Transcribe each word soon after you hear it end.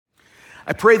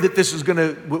I pray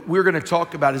that what we're gonna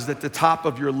talk about is at the top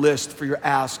of your list for your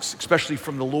asks, especially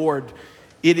from the Lord.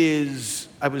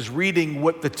 I was reading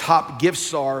what the top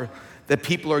gifts are that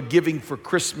people are giving for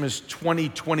Christmas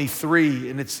 2023,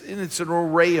 and it's an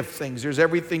array of things. There's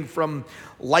everything from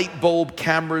light bulb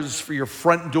cameras for your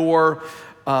front door,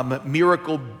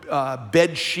 miracle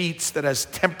bed sheets that has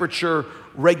temperature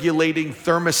regulating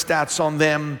thermostats on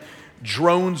them.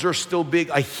 Drones are still big.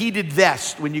 A heated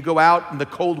vest. When you go out in the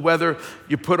cold weather,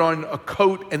 you put on a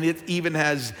coat and it even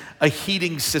has a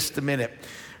heating system in it.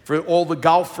 For all the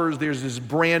golfers, there's this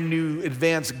brand new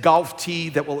advanced golf tee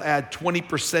that will add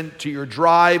 20% to your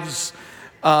drives.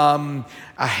 A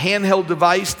handheld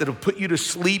device that'll put you to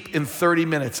sleep in 30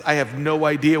 minutes. I have no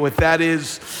idea what that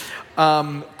is.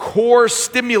 Core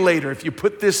stimulator. If you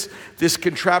put this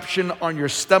contraption on your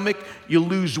stomach, you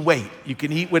lose weight. You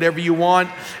can eat whatever you want,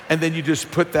 and then you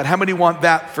just put that. How many want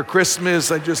that for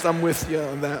Christmas? I'm with you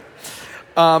on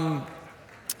that.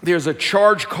 There's a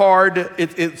charge card.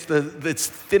 It's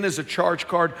thin as a charge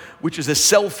card, which is a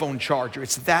cell phone charger.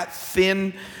 It's that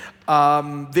thin.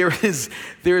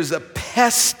 There's a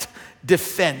pest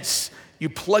defense. You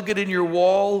plug it in your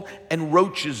wall, and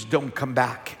roaches don't come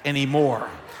back anymore.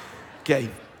 Okay,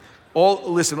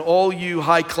 all you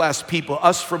high-class people,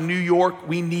 us from New York,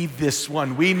 we need this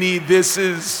one.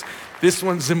 This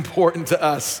one's important to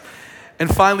us. And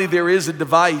finally, there is a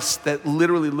device that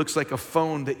literally looks like a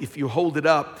phone that if you hold it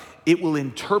up, it will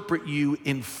interpret you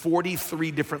in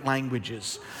 43 different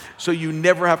languages. So you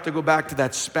never have to go back to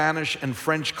that Spanish and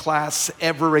French class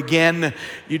ever again.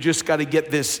 You just got to get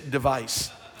this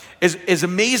device. As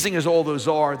amazing as all those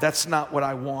are, that's not what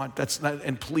I want.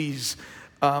 And please,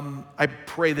 I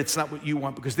pray that's not what you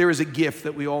want, because there is a gift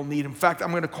that we all need. In fact, I'm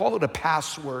going to call it a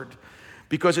password,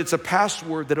 because it's a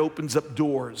password that opens up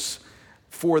doors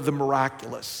for the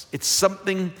miraculous. It's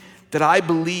something that I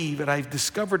believe, and I've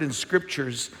discovered in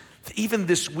scriptures, even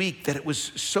this week, that it was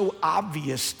so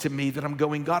obvious to me that I'm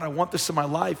going, God, I want this in my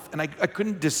life, and I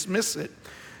couldn't dismiss it.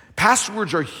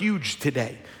 Passwords are huge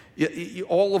today.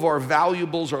 All of our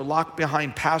valuables are locked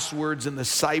behind passwords in the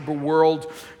cyber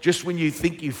world. Just when you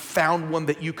think you found one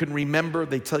that you can remember,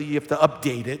 they tell you have to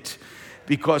update it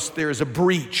because there's a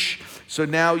breach. So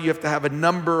now you have to have a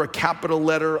number, a capital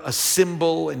letter, a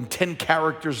symbol, and 10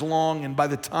 characters long. And by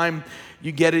the time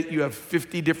you get it, you have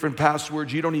 50 different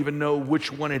passwords. You don't even know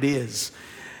which one it is.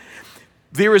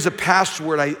 There is a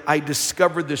password I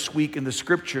discovered this week in the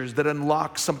scriptures that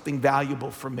unlocks something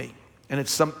valuable for me. And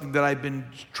it's something that I've been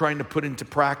trying to put into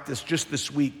practice just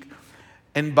this week.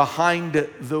 And behind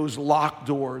those locked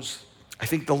doors, I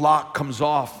think the lock comes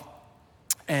off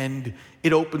and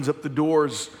it opens up the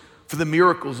doors for the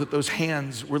miracles that those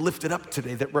hands were lifted up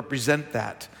today that represent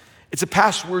that. It's a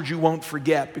password you won't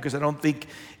forget, because I don't think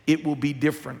it will be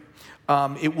different.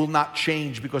 It will not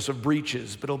change because of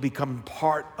breaches, but it'll become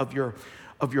part of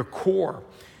your core.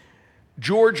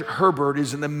 George Herbert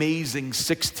is an amazing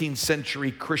 16th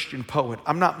century Christian poet.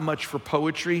 I'm not much for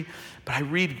poetry, but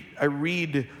I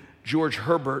read George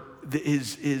Herbert.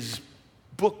 His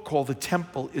book called The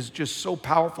Temple is just so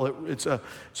powerful. It's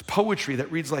poetry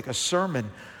that reads like a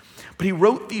sermon. But he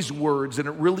wrote these words, and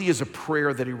it really is a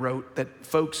prayer that he wrote, that,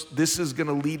 folks, this is going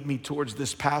to lead me towards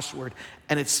this password,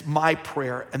 and it's my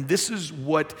prayer. And this is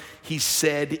what he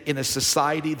said in a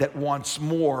society that wants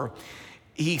more.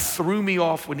 He threw me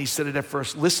off when he said it at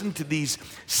first. Listen to these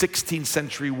 16th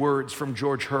century words from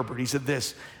George Herbert. He said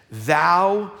this: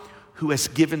 "Thou who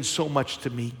hast given so much to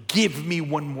me, give me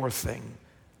one more thing,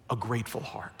 a grateful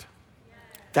heart."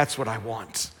 That's what I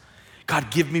want. God,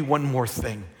 give me one more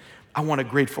thing. I want a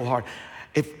grateful heart.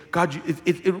 If God,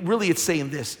 it's saying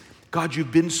this: God,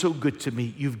 you've been so good to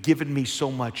me. You've given me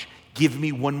so much. Give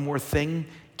me one more thing.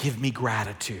 Give me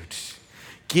gratitude.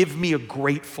 Give me a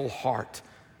grateful heart.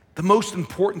 The most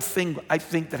important thing I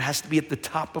think that has to be at the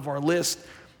top of our list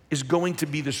is going to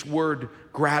be this word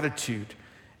gratitude.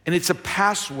 And it's a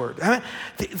password. And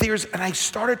I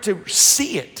started to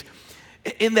see it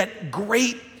in that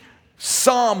great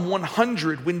Psalm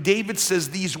 100 when David says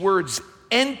these words: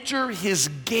 enter his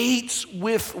gates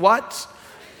with what?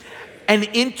 And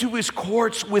into his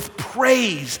courts with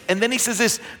praise. And then he says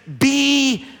this: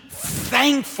 be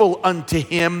thankful unto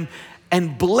him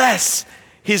and bless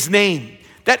his name.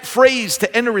 That phrase,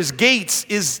 to enter his gates,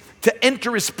 is to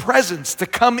enter his presence, to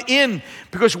come in,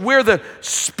 because where the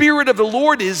Spirit of the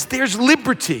Lord is, there's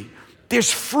liberty,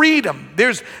 there's freedom,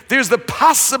 there's the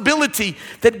possibility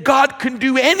that God can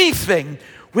do anything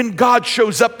when God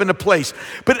shows up in a place.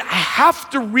 But I have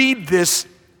to read this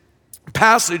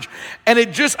passage, and I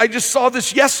just saw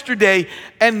this yesterday,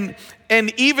 and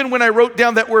even when I wrote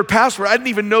down that word password, I didn't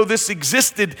even know this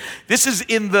existed. This is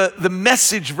in the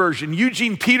Message version.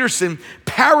 Eugene Peterson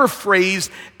paraphrased,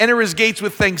 enter his gates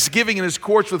with thanksgiving and his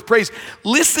courts with praise.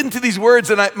 Listen to these words,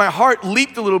 and my heart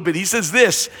leaped a little bit. He says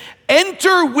this,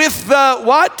 enter with the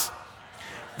what?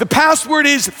 The password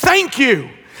is thank you.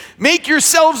 Make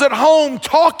yourselves at home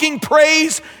talking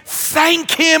praise,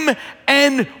 thank him,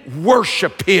 and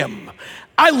worship him.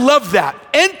 I love that.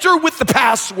 Enter with the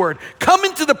password. Come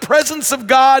into the presence of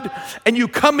God, and you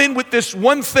come in with this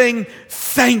one thing,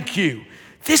 thank you.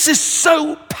 This is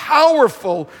so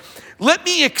powerful. Let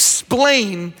me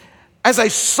explain, as I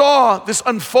saw this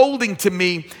unfolding to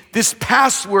me, this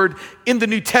password in the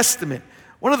New Testament.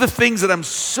 One of the things that I'm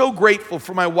so grateful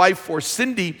for my wife for,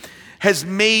 Cindy, has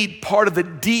made part of the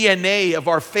DNA of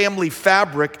our family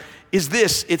fabric is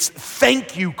this, it's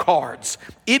thank you cards.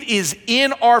 It is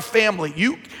in our family.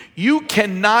 You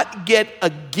cannot get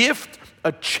a gift,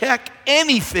 a check,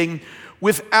 anything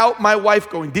without my wife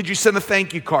going, did you send a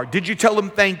thank you card? Did you tell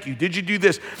them thank you? Did you do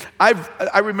this?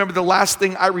 I remember the last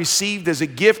thing I received as a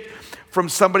gift from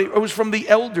somebody, it was from the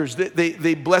elders.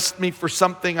 They blessed me for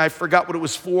something, I forgot what it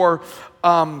was for.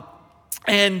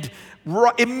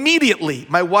 Immediately,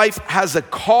 my wife has a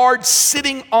card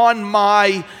sitting on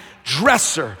my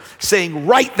dresser saying,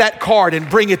 write that card and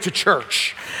bring it to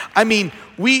church. I mean,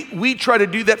 we try to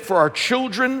do that for our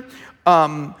children.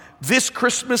 This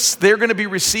Christmas, they're going to be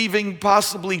receiving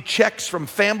possibly checks from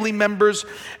family members,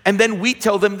 and then we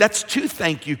tell them that's 2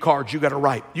 thank you cards you got to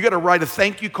write. You got to write a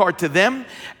thank you card to them,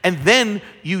 and then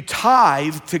you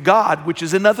tithe to God, which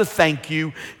is another thank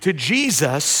you to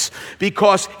Jesus,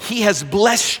 because he has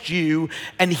blessed you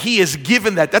and he has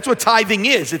given that. That's what tithing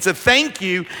is. It's a thank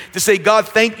you to say, God,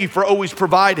 thank you for always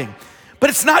providing.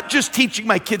 But it's not just teaching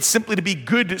my kids simply to be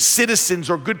good citizens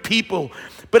or good people,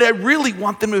 but I really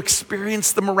want them to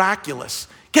experience the miraculous.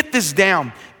 Get this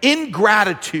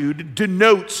ingratitude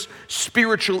denotes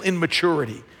spiritual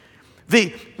immaturity.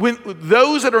 When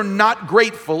those that are not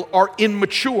grateful are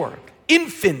immature.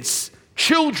 Infants,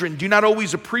 children do not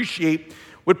always appreciate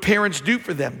what parents do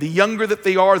for them. The younger that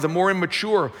they are, the more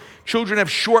immature. Children have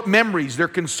short memories. Their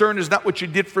concern is not what you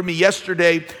did for me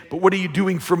yesterday, but what are you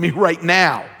doing for me right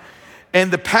now? And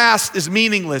the past is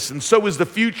meaningless, and so is the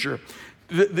future.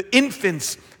 The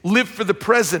infants live for the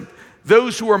present.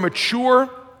 Those who are mature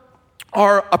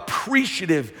are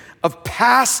appreciative of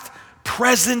past,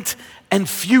 present, and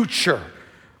future.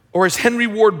 Or as Henry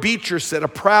Ward Beecher said, a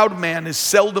proud man is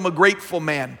seldom a grateful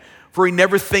man, for he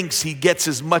never thinks he gets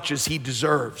as much as he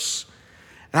deserves.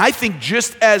 And I think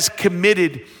just as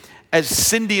committed as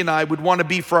Cindy and I would want to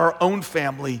be for our own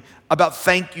family about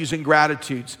thank yous and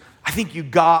gratitudes, I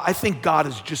think God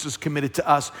is just as committed to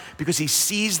us, because he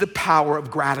sees the power of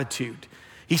gratitude.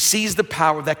 He sees the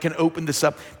power that can open this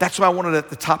up. That's why I wanted it at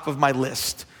the top of my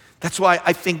list. That's why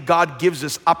I think God gives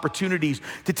us opportunities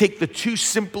to take the 2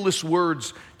 simplest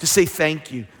words to say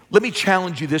thank you. Let me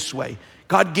challenge you this way.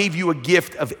 God gave you a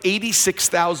gift of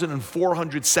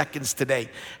 86,400 seconds today.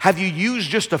 Have you used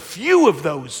just a few of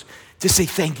those to say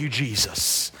thank you,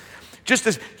 Jesus? Just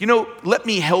as, let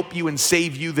me help you and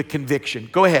save you the conviction.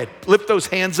 Go ahead, lift those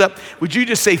hands up. Would you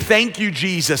just say, thank you,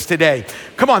 Jesus, today?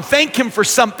 Come on, thank him for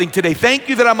something today. Thank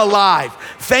you that I'm alive.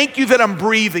 Thank you that I'm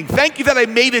breathing. Thank you that I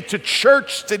made it to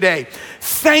church today.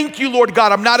 Thank you, Lord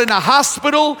God. I'm not in a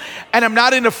hospital, and I'm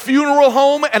not in a funeral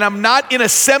home, and I'm not in a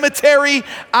cemetery.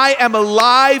 I am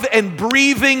alive and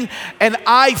breathing, and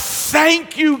I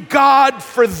thank you, God,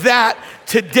 for that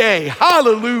today.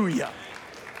 Hallelujah.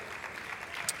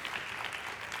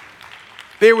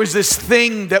 There was this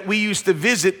thing that we used to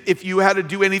visit if you had to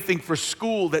do anything for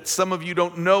school that some of you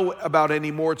don't know about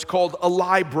anymore. It's called a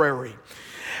library.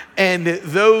 And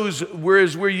those,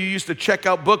 whereas where you used to check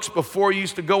out books before, you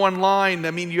used to go online. I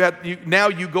mean, now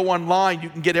you go online, you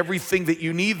can get everything that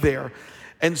you need there.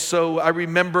 And so I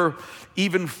remember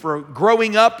even for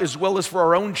growing up as well as for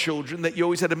our own children that you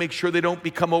always had to make sure they don't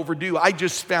become overdue. I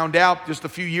just found out just a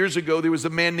few years ago there was a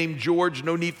man named George,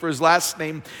 no need for his last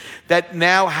name, that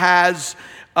now has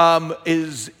went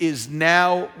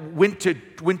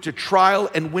to trial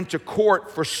and went to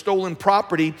court for stolen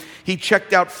property. He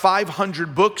checked out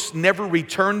 500 books, never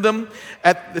returned them.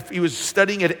 He was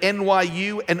studying at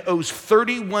NYU and owes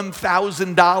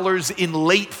 $31,000 in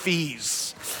late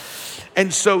fees.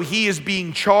 And so he is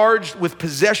being charged with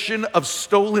possession of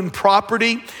stolen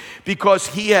property because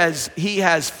he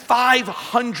has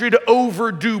 500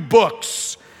 overdue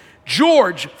books.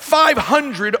 George,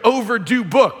 500 overdue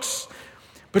books.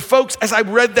 But folks, as I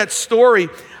read that story,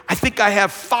 I think I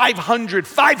have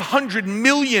 500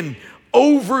 million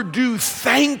overdue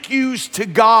thank yous to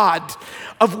God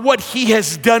of what he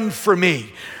has done for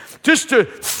me. Just to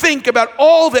think about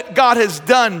all that God has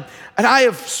done. And I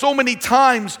have so many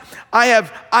times, I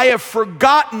have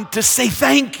forgotten to say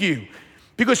thank you.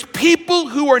 Because people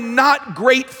who are not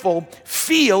grateful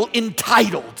feel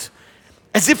entitled,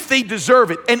 as if they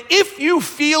deserve it. And if you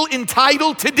feel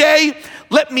entitled today,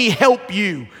 let me help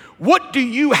you. What do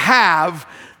you have,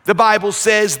 the Bible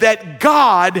says, that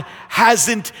God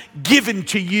hasn't given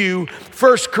to you?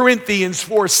 1 Corinthians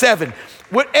 4:7.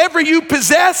 Whatever you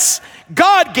possess,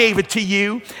 God gave it to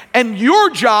you, and your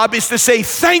job is to say,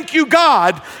 thank you,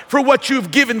 God, for what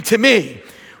you've given to me.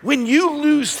 When you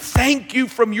lose thank you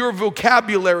from your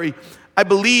vocabulary, I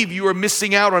believe you are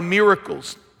missing out on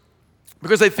miracles.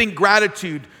 Because I think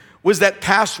gratitude was that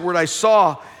password I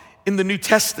saw in the New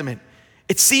Testament.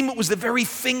 It seemed it was the very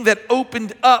thing that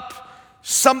opened up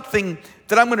something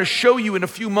that I'm going to show you in a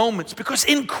few moments. Because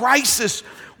in crisis,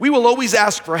 we will always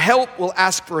ask for help, we'll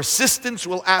ask for assistance,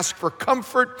 we'll ask for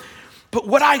comfort. But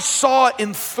what I saw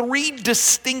in 3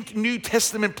 distinct New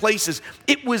Testament places,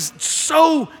 it was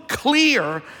so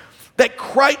clear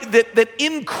that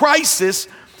in crisis,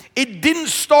 it didn't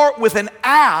start with an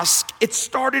ask, it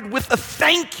started with a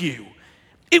thank you.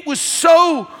 It was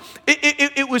so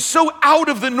out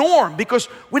of the norm, because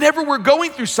whenever we're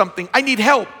going through something, I need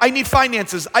help, I need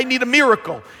finances, I need a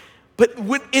miracle. But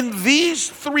in these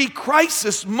 3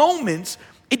 crisis moments,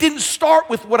 it didn't start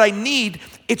with what I need,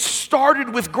 it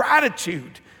started with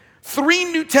gratitude.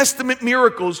 3 New Testament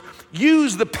miracles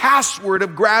use the password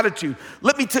of gratitude.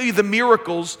 Let me tell you the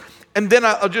miracles, and then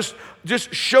I'll just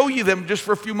show you them just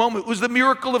for a few moments. It was the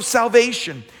miracle of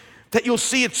salvation, that you'll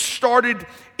see it started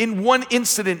in one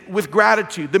incident with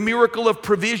gratitude. The miracle of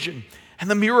provision and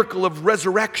the miracle of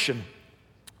resurrection.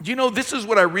 Do you know, this is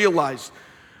what I realized.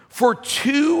 For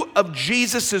 2 of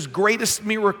Jesus' greatest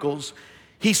miracles,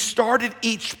 he started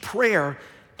each prayer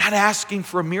not asking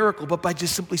for a miracle, but by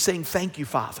just simply saying, thank you,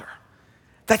 Father.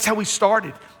 That's how he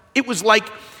started. It was like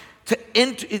to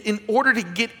enter, in order to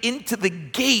get into the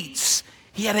gates,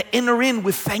 he had to enter in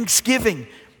with thanksgiving,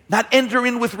 not enter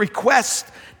in with request,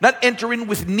 not enter in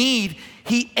with need.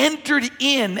 He entered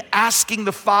in asking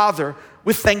the Father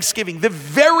with thanksgiving. The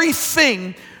very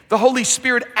thing the Holy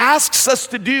Spirit asks us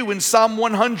to do in Psalm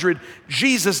 100,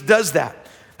 Jesus does that.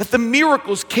 That the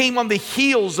miracles came on the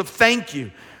heels of thank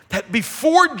you. That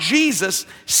before Jesus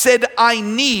said, I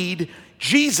need,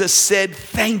 Jesus said,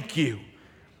 thank you.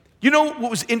 You know what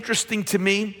was interesting to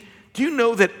me? Do you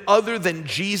know that other than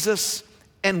Jesus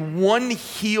and one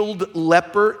healed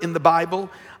leper in the Bible,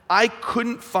 I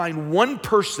couldn't find one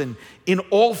person in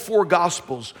all 4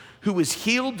 Gospels who was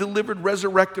healed, delivered,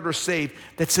 resurrected, or saved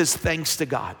that says thanks to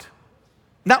God.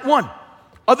 Not one,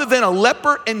 other than a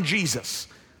leper and Jesus.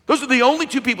 Those are the only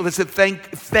 2 people that said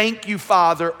thank you,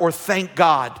 Father, or thank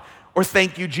God, or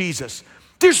thank you, Jesus.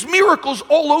 There's miracles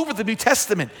all over the New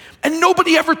Testament, and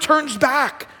nobody ever turns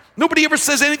back. Nobody ever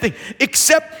says anything,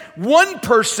 except one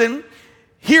person.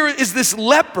 Here is this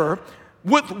leper.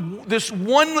 With this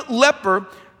one leper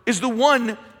is the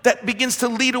one that begins to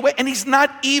lead away, and he's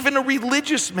not even a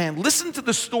religious man. Listen to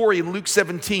the story in Luke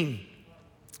 17.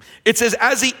 It says,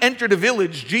 as he entered a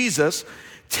village, Jesus,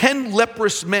 10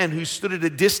 leprous men who stood at a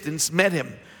distance met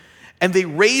him. And they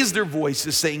raised their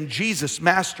voices saying, Jesus,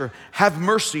 Master, have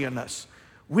mercy on us.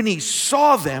 When he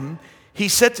saw them, he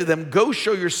said to them, go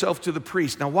show yourself to the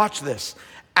priest. Now watch this.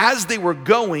 As they were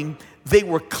going, they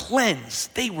were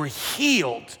cleansed. They were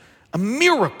healed. A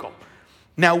miracle.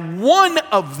 Now one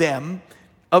of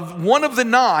the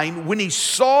 9, when he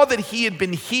saw that he had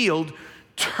been healed,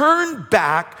 turned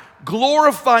back,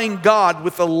 glorifying God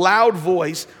with a loud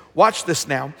voice. Watch this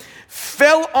now.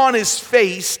 Fell on his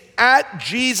face at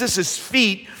Jesus'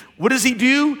 feet. What does he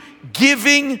do?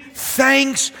 Giving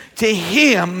thanks to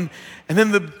him. And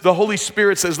then the Holy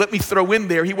Spirit says, let me throw in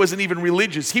there, he wasn't even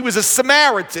religious. He was a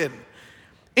Samaritan.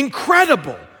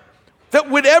 Incredible. That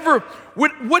whatever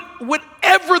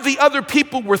the other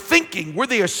people were thinking, were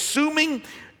they assuming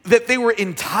that they were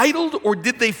entitled, or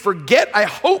did they forget? I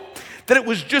hope that it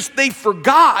was just they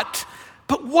forgot.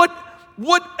 But what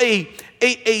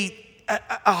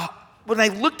when I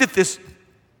looked at this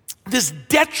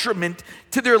detriment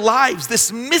to their lives,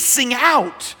 this missing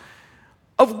out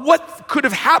of what could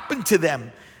have happened to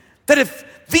them, that if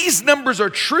these numbers are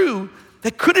true,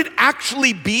 that could it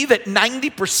actually be that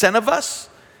 90% of us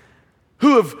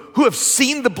who have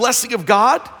seen the blessing of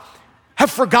God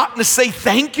have forgotten to say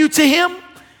thank you to him?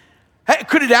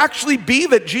 Could it actually be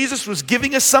that Jesus was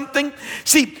giving us something?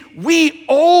 See, we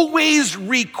always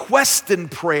request in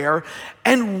prayer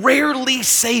and rarely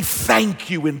say thank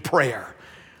you in prayer.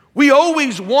 We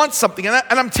always want something. And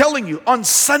I'm telling you, on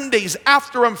Sundays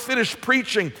after I'm finished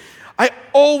preaching, I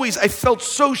felt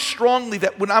so strongly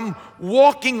that when I'm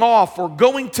walking off or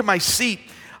going to my seat,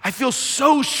 I feel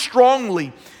so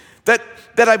strongly that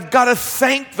I've got to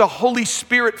thank the Holy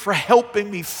Spirit for helping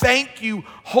me. Thank you,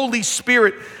 Holy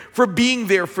Spirit, for being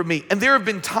there for me. And there have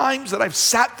been times that I've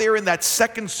sat there in that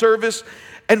second service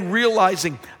and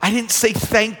realizing I didn't say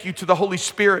thank you to the Holy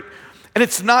Spirit. And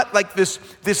it's not like this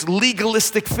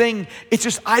legalistic thing. It's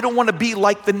just I don't want to be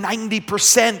like the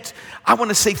 90%. I want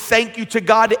to say thank you to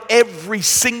God every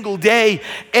single day,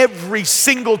 every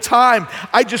single time.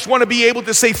 I just want to be able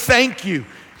to say thank you.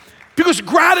 Because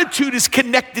gratitude is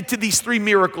connected to these three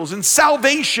miracles. And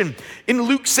salvation in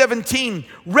Luke 17,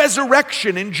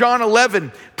 resurrection in John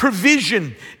 11,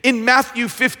 provision in Matthew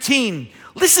 15.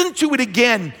 Listen to it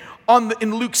again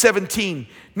in Luke 17.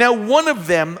 Now one of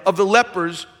them, of the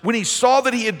lepers, when he saw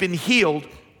that he had been healed,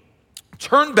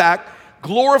 turned back,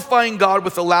 glorifying God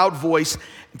with a loud voice,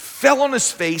 and fell on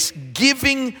his face,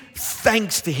 giving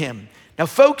thanks to him. Now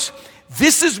folks,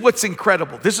 this is what's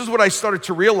incredible. This is what I started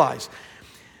to realize.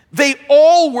 They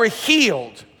all were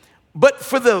healed, but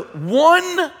for the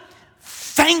one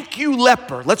thank you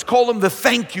leper, let's call him the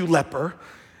thank you leper,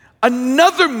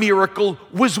 another miracle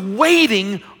was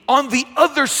waiting on the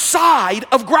other side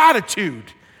of gratitude.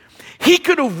 He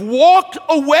could have walked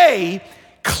away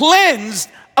cleansed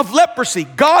of leprosy.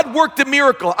 God worked a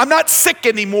miracle. I'm not sick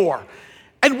anymore.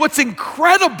 And what's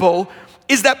incredible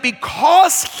is that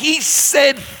because he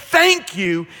said thank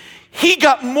you, he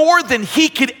got more than he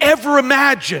could ever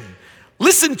imagine.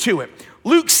 Listen to it.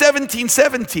 Luke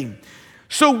 17:17.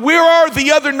 So where are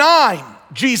the other 9?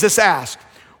 Jesus asked.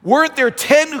 Weren't there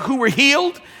 10 who were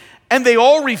healed? And they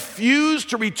all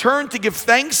refused to return to give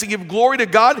thanks and give glory to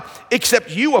God, except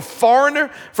you, a foreigner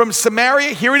from Samaria.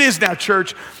 Here it is now,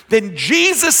 church. Then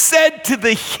Jesus said to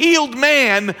the healed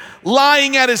man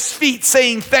lying at his feet,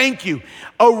 saying, thank you.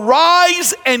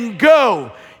 Arise and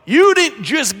go. You didn't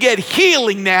just get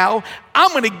healing now.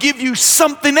 I'm going to give you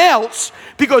something else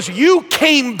because you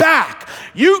came back.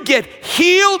 You get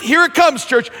healed. Here it comes,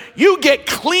 church. You get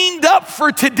cleaned up for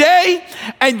today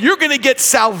and you're going to get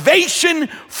salvation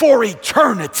for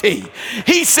eternity.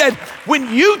 He said,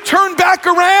 when you turn back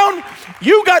around,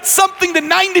 you got something that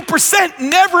 90%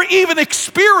 never even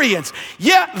experienced.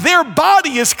 Yeah, their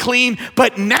body is clean,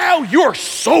 but now your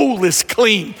soul is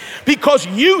clean because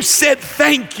you said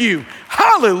thank you.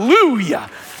 Hallelujah.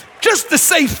 Just to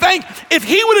say thank. If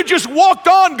he would have just walked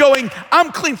on going,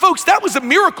 I'm clean. Folks, that was a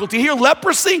miracle to heal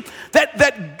leprosy.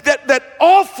 That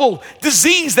awful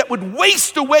disease that would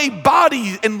waste away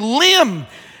body and limb.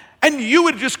 And you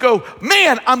would just go,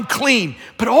 man, I'm clean.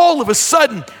 But all of a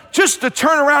sudden, just to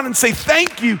turn around and say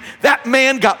thank you, that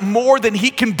man got more than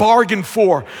he can bargain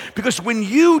for. Because when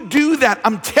you do that,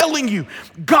 I'm telling you,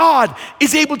 God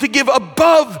is able to give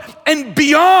above and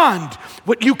beyond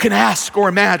what you can ask or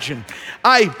imagine.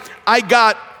 I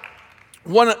got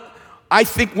one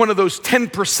of those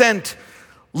 10%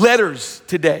 letters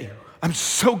today. I'm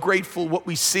so grateful what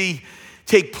we see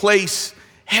take place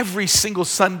every single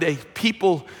Sunday.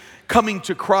 People coming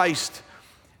to Christ.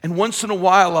 And once in a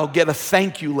while, I'll get a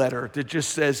thank you letter that just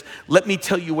says, let me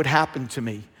tell you what happened to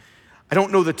me. I don't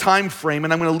know the time frame,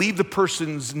 and I'm going to leave the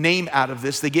person's name out of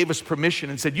this. They gave us permission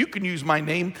and said, you can use my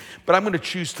name, but I'm going to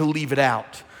choose to leave it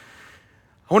out.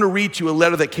 I want to read to you a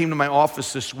letter that came to my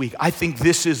office this week. I think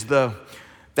this is that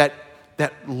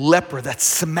leper, that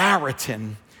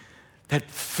Samaritan that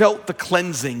felt the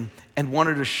cleansing and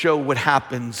wanted to show what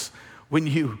happens when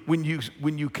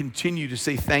you continue to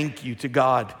say thank you to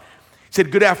God. He said,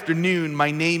 good afternoon,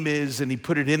 my name is, and he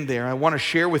put it in there. I want to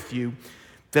share with you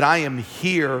that I am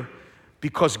here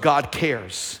because God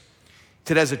cares. He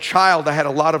said, as a child, I had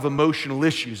a lot of emotional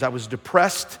issues. I was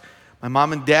depressed. My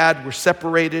mom and dad were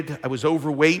separated. I was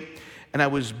overweight, and I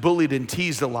was bullied and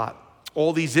teased a lot.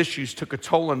 All these issues took a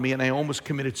toll on me, and I almost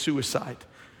committed suicide.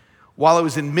 While I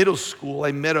was in middle school,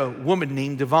 I met a woman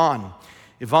named Yvonne.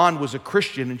 Yvonne was a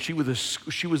Christian, and she was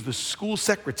the school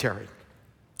secretary.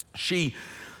 She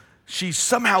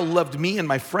somehow loved me and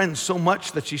my friends so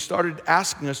much that she started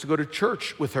asking us to go to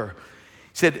church with her.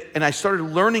 He said, and I started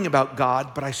learning about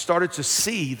God, but I started to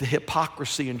see the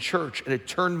hypocrisy in church, and it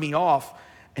turned me off,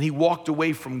 and he walked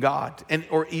away from God.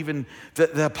 Or even the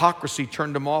hypocrisy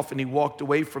turned him off, and he walked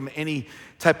away from any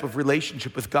type of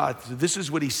relationship with God. So this is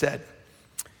what he said.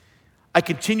 I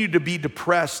continued to be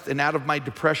depressed, and out of my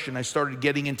depression, I started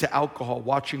getting into alcohol,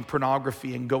 watching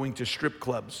pornography, and going to strip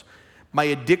clubs. My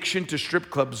addiction to strip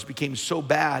clubs became so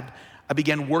bad, I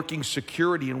began working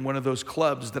security in one of those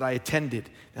clubs that I attended.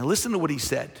 Now listen to what he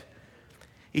said.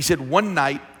 He said, one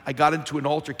night I got into an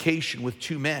altercation with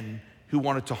two men who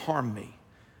wanted to harm me.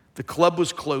 The club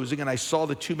was closing and I saw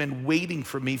the two men waiting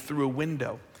for me through a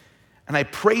window. And I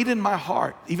prayed in my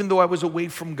heart, even though I was away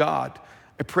from God,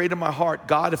 I prayed in my heart,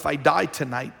 God, if I die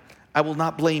tonight, I will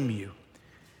not blame you.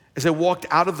 As I walked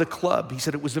out of the club, he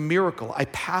said it was a miracle. I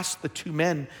passed the two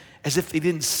men as if they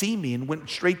didn't see me and went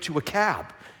straight to a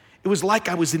cab. It was like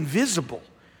I was invisible.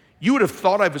 You would have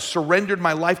thought I was surrendered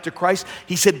my life to Christ.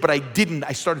 He said, but I didn't.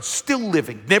 I started still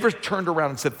living, never turned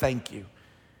around and said, thank you.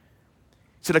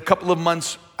 He said a couple of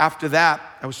months after that,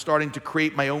 I was starting to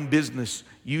create my own business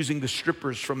using the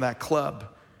strippers from that club.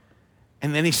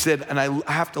 And then he said, and I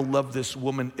have to love this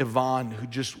woman, Yvonne, who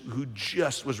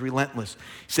just was relentless.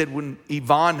 He said, when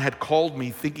Yvonne had called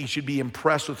me thinking she'd be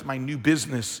impressed with my new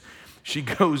business, she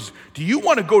goes, do you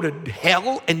want to go to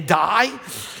hell and die?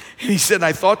 And he said,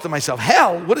 I thought to myself,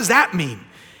 hell, what does that mean?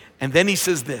 And then he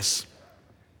says this,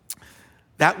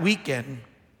 that weekend,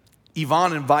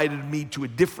 Yvonne invited me to a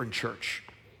different church,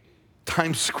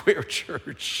 Times Square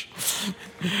Church.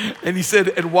 And he said,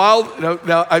 and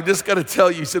now I just got to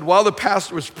tell you, he said, while the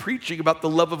pastor was preaching about the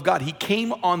love of God, he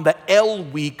came on the L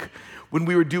week when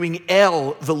we were doing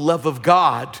L, the love of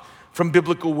God, from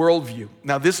Biblical Worldview.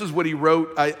 Now, this is what he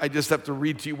wrote. I just have to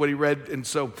read to you what he read. And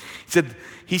so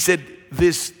he said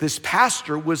this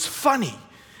pastor was funny.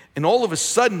 And all of a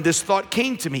sudden, this thought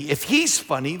came to me. If he's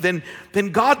funny, then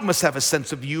God must have a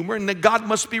sense of humor, and then God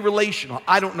must be relational.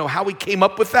 I don't know how he came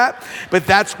up with that, but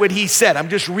that's what he said. I'm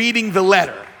just reading the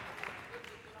letter.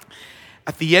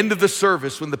 At the end of the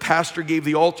service, when the pastor gave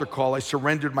the altar call, I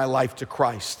surrendered my life to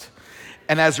Christ.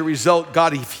 And as a result,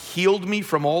 God healed me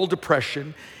from all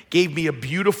depression, gave me a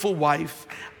beautiful wife.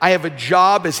 I have a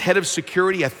job as head of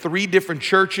security at 3 different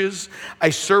churches. I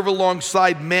serve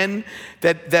alongside men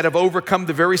that have overcome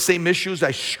the very same issues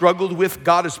I struggled with.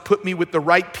 God has put me with the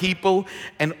right people,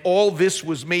 and all this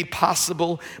was made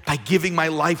possible by giving my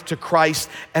life to Christ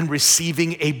and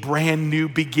receiving a brand new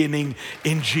beginning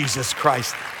in Jesus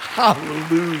Christ.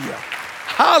 Hallelujah.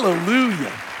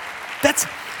 Hallelujah.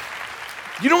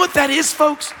 You know what that is,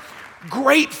 folks?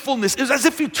 Gratefulness is as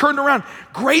if you turned around.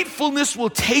 Gratefulness will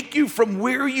take you from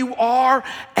where you are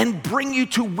and bring you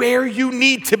to where you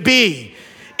need to be.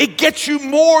 It gets you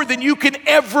more than you can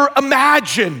ever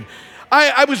imagine.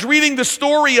 I was reading the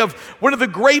story of one of the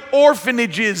great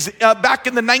orphanages back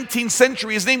in the 19th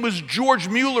century. His name was George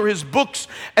Mueller. His books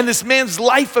and this man's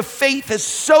life of faith has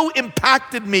so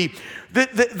impacted me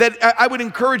that I would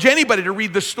encourage anybody to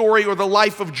read the story or the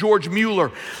life of George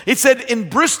Mueller. It said in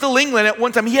Bristol, England at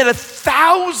one time, he had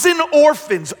 1,000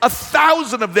 orphans,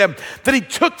 1,000 of them that he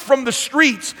took from the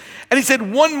streets. And he said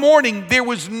one morning there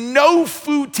was no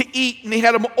food to eat, and he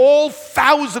had them all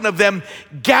 1,000 of them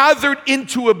gathered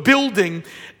into a building.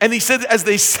 And he said as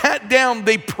they sat down,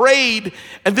 they prayed,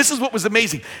 and this is what was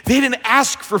amazing. They didn't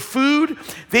ask for food.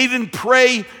 They didn't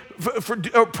pray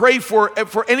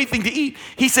for anything to eat.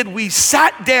 He said, we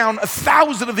sat down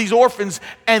 1,000 of these orphans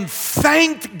and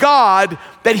thanked God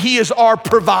that he is our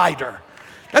provider.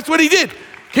 That's what he did.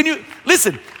 Can you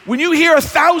listen? When you hear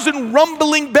 1,000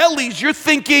 rumbling bellies, you're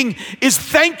thinking, is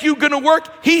thank you gonna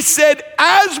work? He said,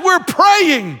 as we're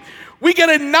praying, we get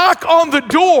a knock on the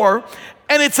door,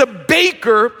 and it's a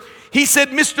baker. He said,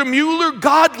 Mr. Mueller,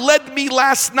 God led me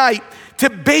last night to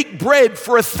bake bread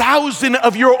for 1,000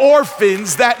 of your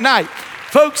orphans that night.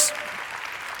 Folks,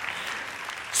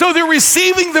 so they're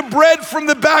receiving the bread from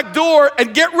the back door,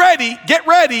 and get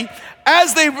ready,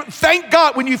 as they thank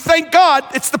God. When you thank God,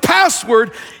 it's the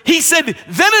password. He said,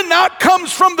 then a knock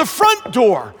comes from the front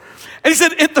door. And he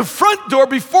said, at the front door,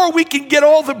 before we can get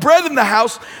all the bread in the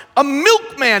house, a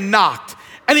milkman knocked.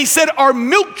 And he said, our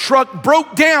milk truck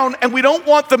broke down and we don't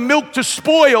want the milk to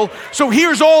spoil, so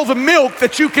here's all the milk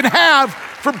that you can have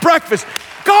for breakfast.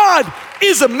 God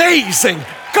is amazing.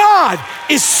 God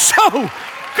is so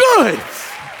good.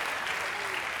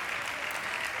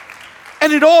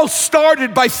 And it all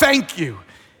started by thank you.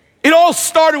 It all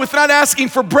started with not asking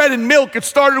for bread and milk. It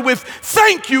started with,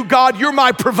 thank you, God, you're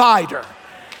my provider.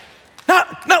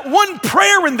 Not one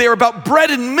prayer in there about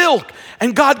bread and milk.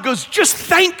 And God goes, just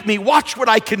thank me. Watch what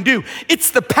I can do.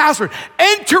 It's the password.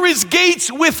 Enter his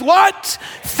gates with what?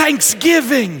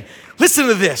 Thanksgiving. Listen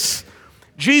to this.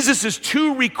 Jesus'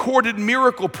 2 recorded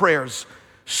miracle prayers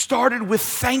started with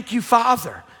thank you,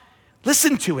 Father.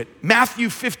 Listen to it. Matthew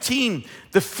 15,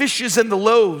 the fishes and the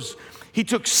loaves. He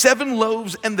took 7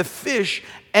 loaves and the fish,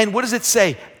 and what does it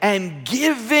say? And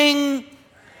giving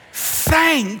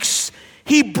thanks,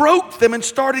 he broke them and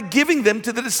started giving them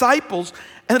to the disciples,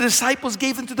 and the disciples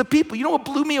gave them to the people. You know what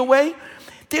blew me away?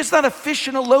 There's not a fish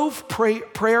and a loaf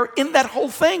prayer in that whole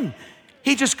thing.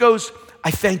 He just goes,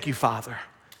 I thank you, Father.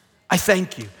 I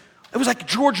thank you. It was like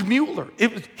George Mueller.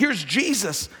 Here's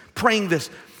Jesus praying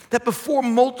this, that before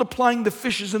multiplying the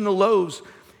fishes and the loaves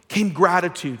came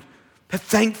gratitude, that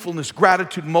thankfulness,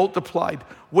 gratitude multiplied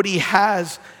what he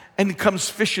has, and it comes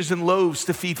fishes and loaves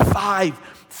to feed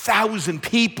 5,000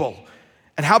 people.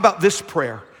 And how about this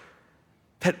prayer?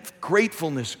 That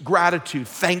gratefulness, gratitude,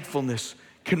 thankfulness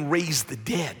can raise the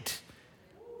dead.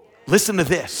 Listen to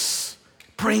this.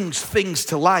 Brings things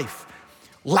to life.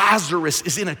 Lazarus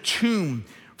is in a tomb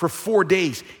for 4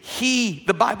 days. He,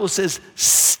 the Bible says,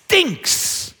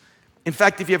 stinks. In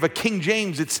fact, if you have a King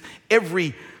James, it's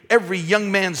every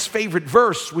young man's favorite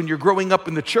verse when you're growing up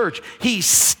in the church. He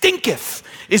stinketh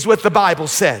is what the Bible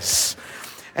says.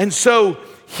 And so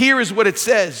here is what it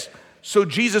says. So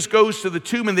Jesus goes to the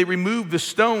tomb and they remove the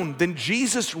stone. Then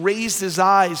Jesus raised his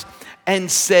eyes and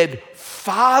said,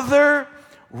 Father,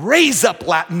 raise up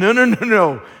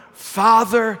No.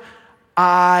 Father,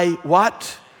 I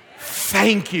what?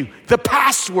 Thank you. The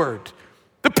password.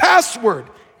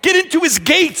 Get into his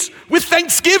gates with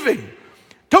thanksgiving.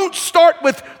 Don't start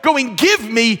with going, give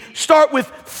me. Start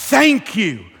with thank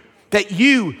you that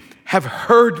you have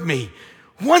heard me.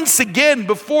 Once again,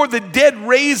 before the dead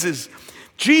raises,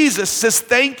 Jesus says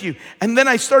thank you. And then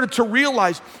I started to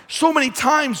realize so many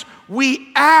times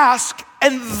we ask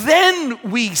and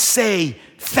then we say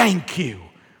thank you.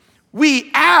 We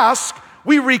ask,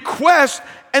 we request,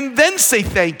 and then say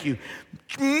thank you.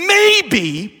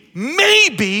 Maybe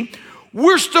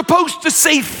we're supposed to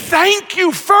say thank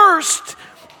you first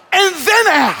and then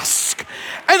ask.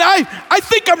 And I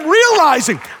think I'm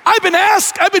realizing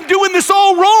I've been doing this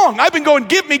all wrong. I've been going,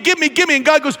 give me. And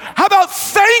God goes, how about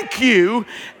thank you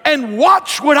and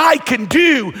watch what I can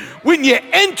do when you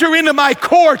enter into my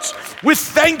courts with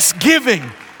thanksgiving.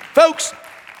 Folks,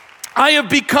 I have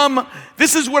become,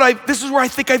 this is where I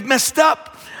think I've messed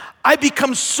up. I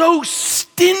become so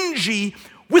stingy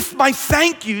with my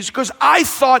thank yous because I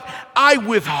thought I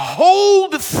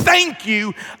withhold thank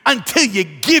you until you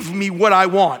give me what I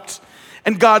want.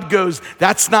 And God goes,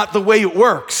 that's not the way it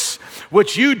works.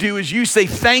 What you do is you say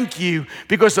thank you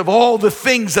because of all the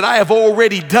things that I have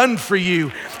already done for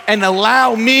you, and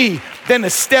allow me then to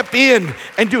step in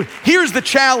and do it. Here's the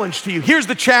challenge to you. Here's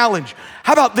the challenge.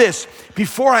 How about this?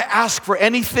 Before I ask for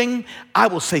anything, I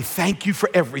will say thank you for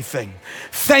everything.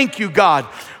 Thank you, God,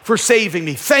 for saving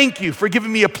me. Thank you for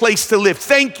giving me a place to live.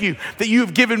 Thank you that you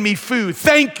have given me food.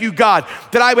 Thank you, God,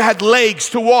 that I had legs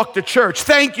to walk to church.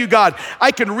 Thank you, God,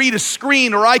 I can read a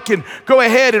screen or I can go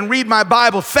ahead and read my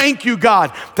Bible. Thank you,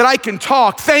 God, that I can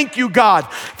talk. Thank you, God,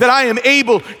 that I am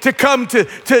able to come to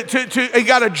I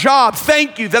got a job.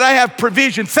 Thank you that I have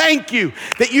provision. Thank you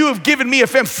that you have given me a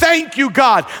family. Thank you,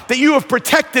 God, that you have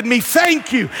protected me.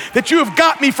 Thank you that you have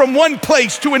got me from one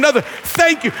place to another.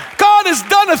 Thank you. God has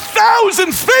done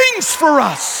 1,000 things for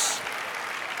us.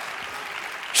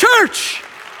 Church,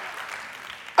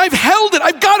 I've held it.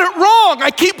 I've got it wrong.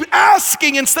 I keep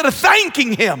asking instead of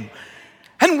thanking him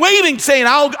and waiting, saying,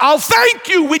 I'll thank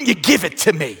you when you give it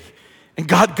to me. And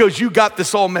God goes, you got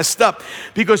this all messed up,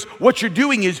 because what you're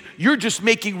doing is you're just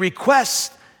making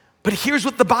requests. But here's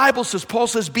what the Bible says. Paul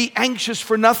says, be anxious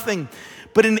for nothing,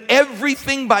 but in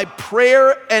everything by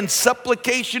prayer and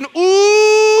supplication.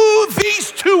 Ooh,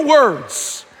 these two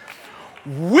words.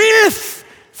 With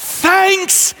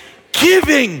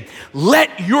thanksgiving,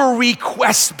 let your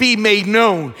requests be made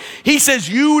known. He says,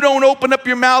 you don't open up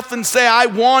your mouth and say, I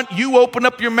want. You open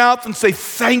up your mouth and say,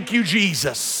 thank you,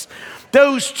 Jesus.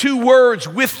 Those two words,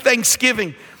 with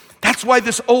thanksgiving. That's why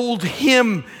this old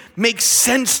hymn makes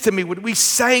sense to me. When we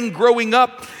sang growing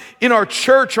up in our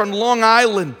church on Long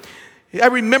Island, I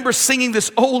remember singing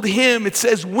this old hymn. It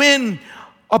says, when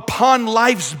upon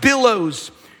life's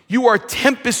billows you are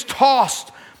tempest tossed,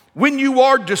 when you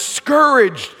are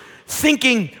discouraged,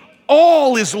 thinking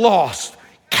all is lost,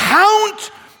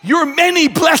 count your many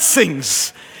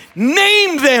blessings,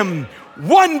 name them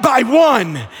one by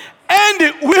one, and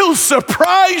it will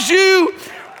surprise you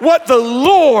what the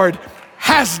Lord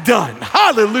has done.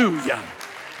 Hallelujah.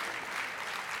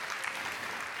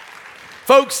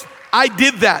 Folks, I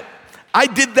did that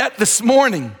this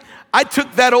morning. I took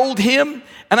that old hymn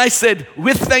and I said,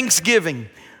 with thanksgiving.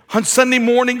 On Sunday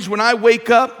mornings when I wake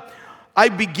up, I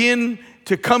begin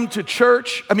to come to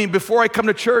church. Before I come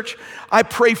to church, I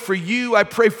pray for you. I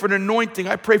pray for an anointing.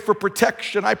 I pray for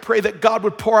protection. I pray that God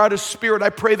would pour out his Spirit. I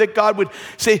pray that God would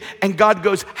say, and God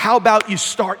goes, how about you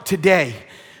start today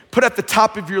Put at the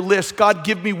top of your list, God,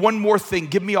 give me one more thing.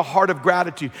 Give me a heart of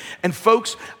gratitude. And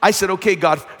folks, I said, okay,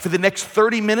 God, for the next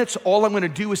 30 minutes, all I'm going to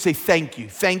do is say thank you,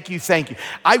 thank you, thank you.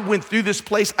 I went through this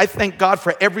place. I thank God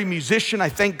for every musician. I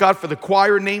thank God for the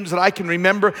choir names that I can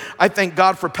remember. I thank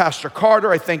God for Pastor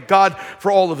Carter. I thank God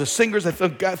for all of the singers. I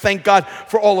thank God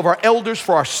for all of our elders,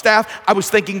 for our staff. I was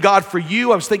thanking God for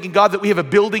you. I was thanking God that we have a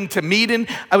building to meet in.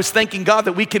 I was thanking God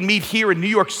that we can meet here in New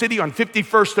York City on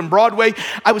 51st and Broadway.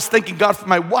 I was thanking God for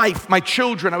my wife, my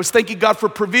children. I was thanking God for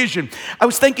provision. I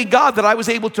was thanking God that I was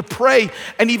able to pray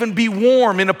and even be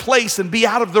warm in a place and be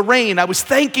out of the rain. I was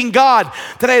thanking God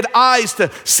that I had eyes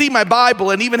to see my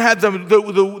Bible and even had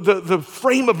the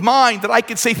frame of mind that I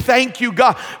could say, thank you,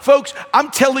 God. Folks, I'm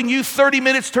telling you, 30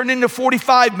 minutes turned into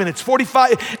 45 minutes.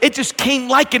 45, it just came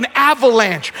like an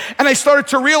avalanche. And I started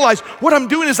to realize what I'm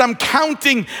doing is I'm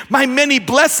counting my many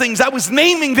blessings. I was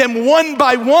naming them one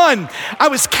by one. I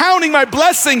was counting my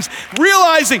blessings,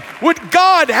 realizing what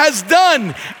God has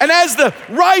done. And as the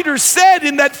writer said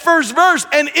in that first verse,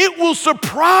 and it will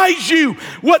surprise you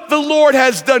what the Lord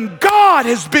has done. God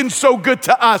has been so good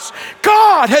to us.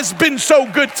 God has been so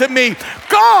good to me.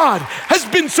 God has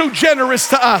been so generous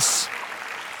to us.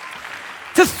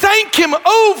 To thank him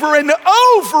over and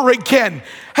over again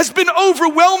has been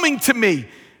overwhelming to me.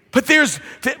 But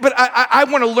I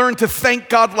want to learn to thank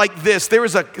God like this. There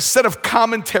is a set of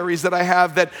commentaries that I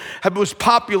have that was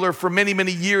popular for many,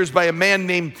 many years by a man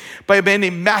named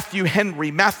Matthew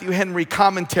Henry. Matthew Henry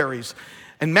commentaries.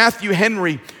 And Matthew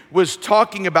Henry was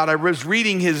talking about, I was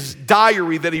reading his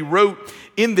diary that he wrote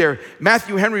in there.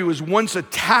 Matthew Henry was once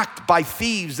attacked by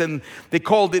thieves, and they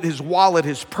called it his wallet,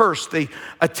 his purse. They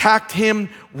attacked him,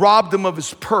 robbed him of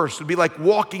his purse. It'd be like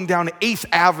walking down 8th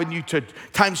Avenue to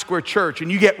Times Square Church,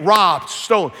 and you get robbed,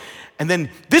 stolen. And then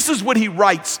this is what he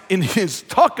writes in his,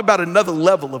 talk about another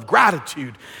level of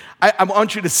gratitude. I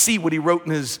want you to see what he wrote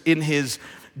in his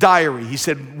diary. He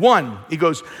said, 1, he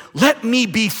goes, let me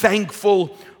be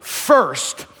thankful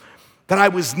first that I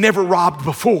was never robbed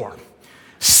before.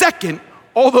 2nd,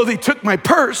 although they took my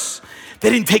purse, they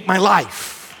didn't take my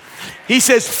life. He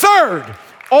says, 3rd,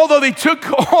 although they took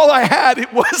all I had,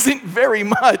 it wasn't very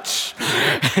much.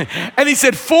 And he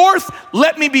said, 4th,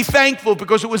 let me be thankful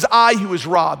because it was I who was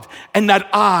robbed and not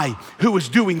I who was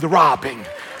doing the robbing.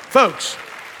 Folks,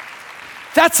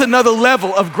 that's another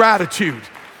level of gratitude.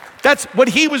 That's what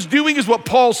he was doing is what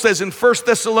Paul says in 1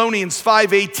 Thessalonians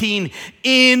 5:18,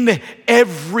 in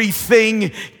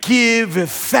everything give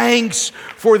thanks,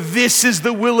 for this is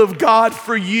the will of God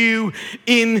for you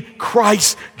in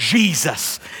Christ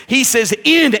Jesus. He says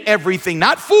in everything,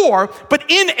 not for, but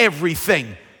in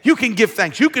everything. You can give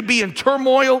thanks. You could be in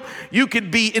turmoil, you could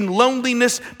be in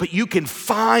loneliness, but you can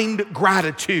find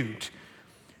gratitude.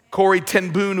 Corrie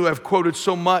ten Boom, who I've quoted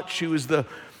so much, she was the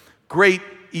great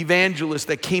evangelist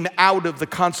that came out of the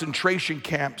concentration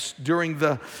camps during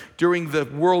the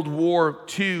World War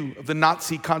II of the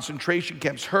Nazi concentration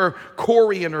camps.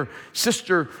 Corrie and her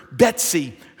sister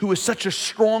Betsy, who was such a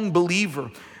strong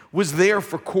believer, was there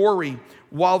for Corrie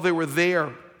while they were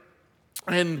there.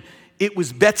 And it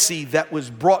was Betsy that was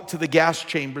brought to the gas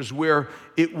chambers where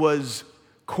it was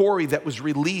Corrie that was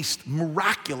released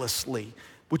miraculously,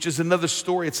 which is another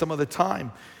story at some other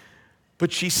time.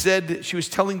 But she said, she was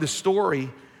telling the story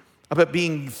about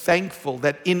being thankful,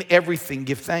 that in everything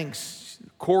give thanks.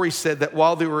 Corrie said that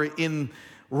while they were in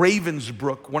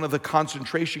Ravensbrück, one of the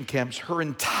concentration camps, her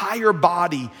entire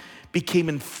body became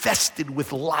infested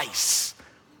with lice.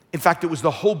 In fact, it was the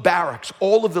whole barracks,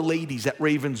 all of the ladies at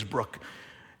Ravensbrück.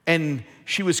 And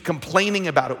she was complaining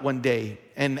about it one day.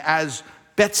 And as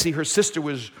Betsy, her sister,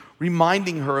 was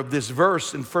reminding her of this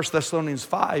verse in 1 Thessalonians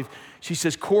 5, she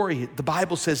says, Corrie, the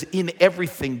Bible says, in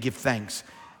everything give thanks.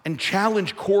 And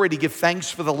challenged Corrie to give thanks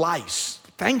for the lice.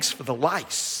 Thanks for the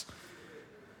lice.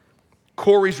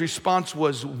 Corrie's response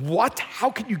was, what? How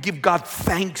can you give God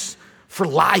thanks for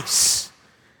lice?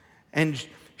 And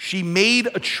she made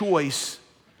a choice.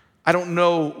 I don't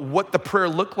know what the prayer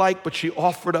looked like, but she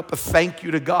offered up a thank you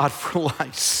to God for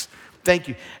lice. Thank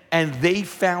you. And they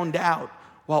found out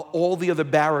while all the other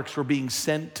barracks were being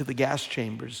sent to the gas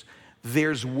chambers,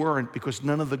 theirs weren't, because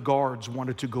none of the guards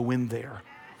wanted to go in there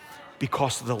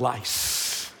because of the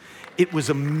lice. It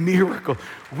was a miracle.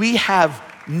 We have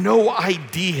no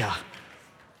idea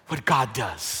what God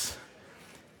does.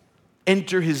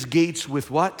 Enter his gates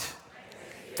with what?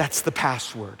 That's the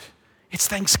password. It's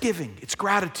thanksgiving. It's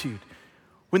gratitude.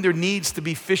 When there needs to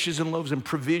be fishes and loaves and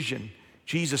provision,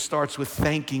 Jesus starts with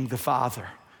thanking the Father.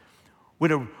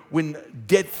 When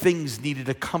dead things needed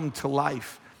to come to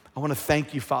life, I want to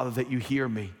thank you, Father, that you hear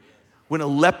me. When a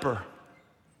leper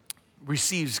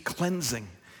receives cleansing,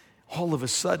 all of a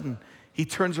sudden, He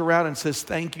turns around and says,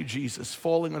 thank you, Jesus,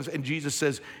 falling on his, and Jesus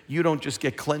says, you don't just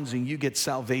get cleansing, you get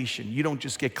salvation. You don't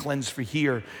just get cleansed for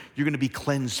here, you're gonna be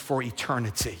cleansed for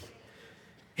eternity.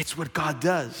 It's what God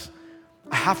does.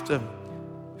 I have to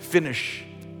finish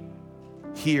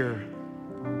here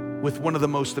with one of the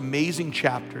most amazing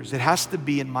chapters. It has to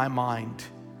be, in my mind,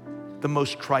 the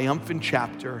most triumphant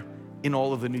chapter in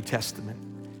all of the New Testament.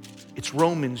 It's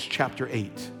Romans chapter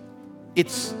 8.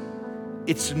 Its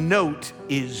note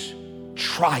is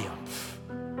triumph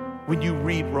when you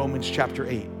read Romans chapter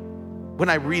 8. When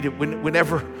I read it,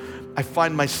 whenever I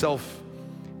find myself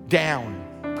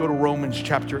down, go to Romans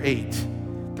chapter 8.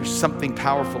 There's something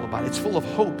powerful about it. It's full of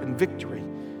hope and victory.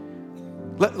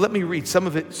 Let me read some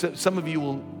of it. Some of you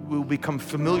will become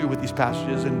familiar with these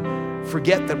passages and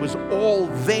forget that it was all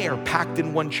there packed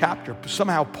in one chapter.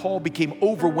 Somehow Paul became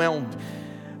overwhelmed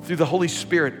through the Holy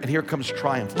Spirit, and here comes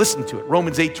triumph. Listen to it.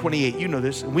 Romans 8:28. You know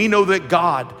this. And we know that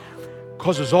God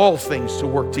causes all things to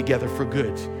work together for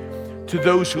good to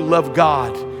those who love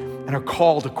God and are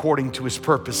called according to his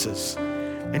purposes.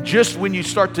 And just when you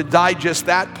start to digest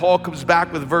that, Paul comes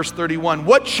back with verse 31.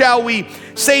 What shall we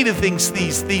say to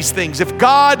these things? If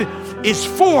God is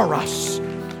for us,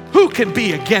 who can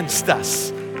be against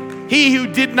us? He who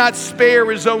did not spare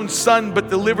his own son, but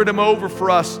delivered him over for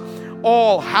us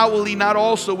all, how will he not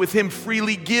also with him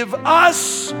freely give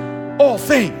us all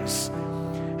things?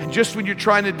 And just when you're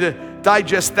trying to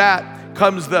digest that,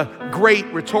 comes the great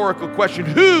rhetorical question,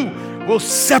 who will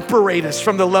separate us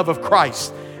from the love of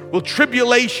Christ? Will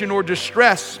tribulation or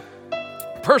distress,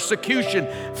 persecution,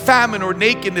 famine or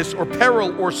nakedness or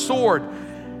peril or sword?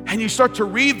 And you start to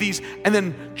read these, and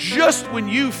then just when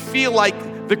you feel like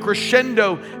the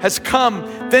crescendo has come,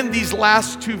 then these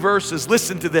last two verses,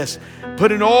 listen to this.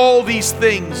 But in all these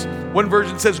things, one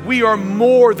version says, we are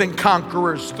more than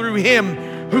conquerors through him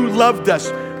who loved us.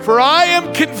 For I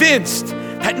am convinced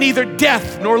that neither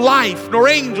death, nor life, nor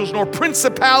angels, nor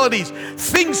principalities,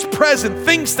 things present,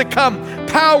 things to come,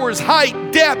 powers,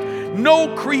 height, depth,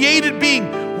 no created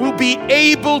being will be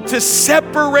able to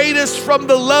separate us from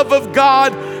the love of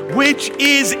God, which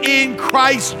is in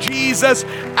Christ Jesus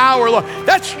our Lord.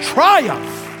 That's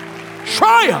triumph.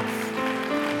 Triumph.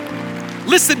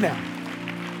 Listen now.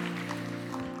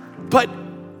 But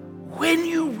when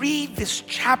you read this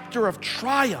chapter of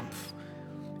triumph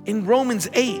in Romans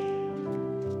 8,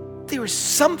 there is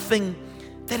something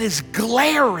that is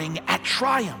glaring at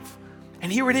triumph.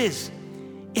 And here it is.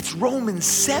 It's Romans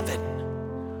 7,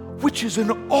 which is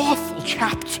an awful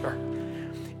chapter.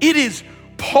 It is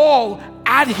Paul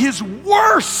at his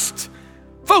worst.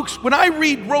 Folks, when I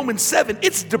read Romans 7,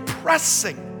 it's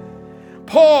depressing.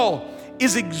 Paul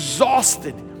is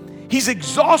exhausted. He's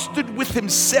exhausted with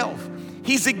himself.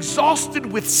 He's exhausted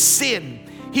with sin.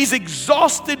 He's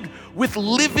exhausted with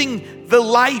living the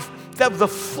life of the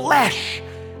flesh.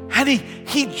 And he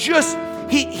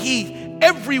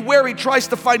everywhere he tries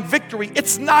to find victory,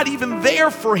 it's not even there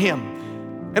for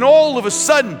him. And all of a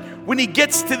sudden, when he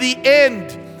gets to the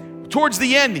end, towards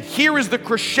the end, here is the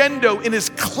crescendo in his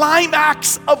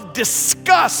climax of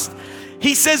disgust.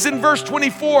 He says in verse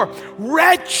 24,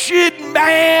 wretched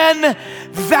man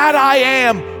that I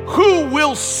am, who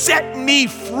will set me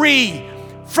free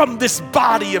from this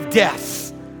body of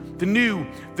death? The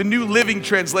New Living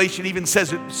Translation even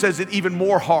says it even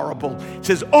more horrible. It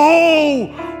says, oh,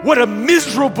 what a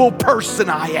miserable person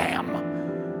I am.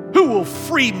 Who will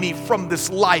free me from this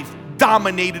life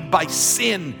dominated by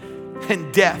sin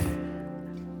and death?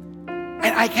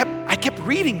 And I kept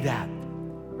reading that.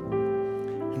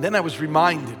 And then I was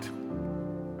reminded,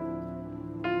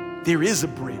 there is a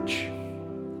bridge.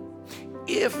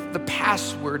 If the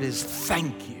password is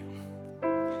thank you,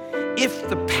 if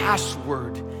the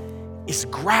password is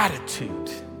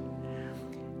gratitude,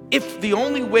 if the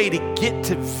only way to get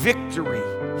to victory,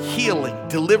 healing,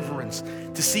 deliverance,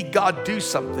 to see God do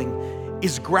something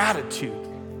is gratitude,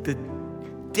 the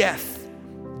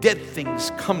dead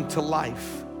things come to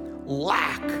life.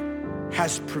 Lack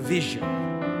has provision.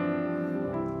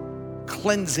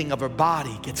 Cleansing of our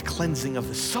body gets cleansing of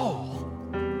the soul.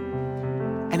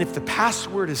 And if the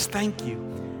password is thank you,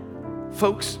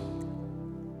 folks,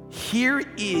 here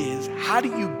is how do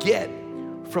you get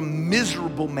from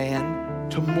miserable man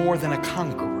to more than a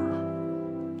conqueror?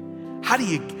 How do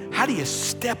you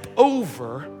step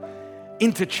over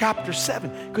into chapter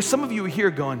 7? Because some of you are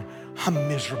here going, I'm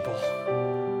miserable.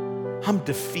 I'm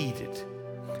defeated.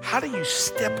 How do you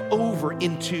step over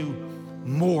into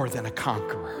more than a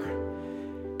conqueror?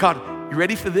 God, you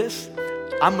ready for this?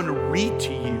 I'm going to read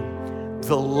to you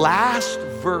the last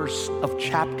verse of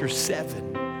chapter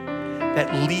 7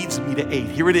 that leads me to 8.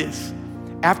 Here it is.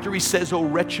 after he says, oh,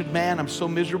 wretched man, I'm so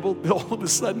miserable, all of a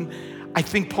sudden, I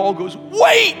think Paul goes,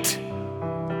 wait!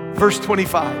 Verse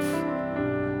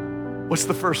 25. What's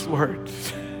the first word?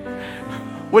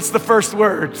 What's the first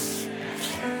word?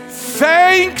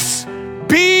 Thanks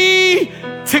be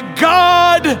to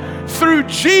God through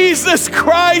Jesus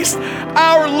Christ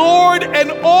our Lord.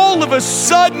 And all of a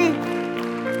sudden,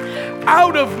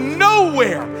 out of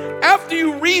nowhere, after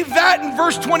you read that in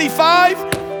verse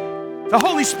 25, the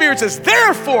Holy Spirit says,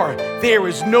 therefore, there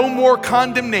is no more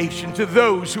condemnation to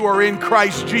those who are in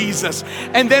Christ Jesus.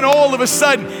 And then all of a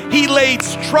sudden, he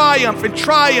lays triumph and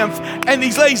triumph, and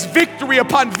he lays victory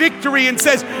upon victory and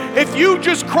says, if you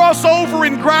just cross over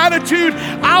in gratitude,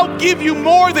 I'll give you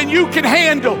more than you can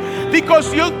handle, because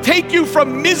he'll take you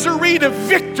from misery to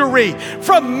victory,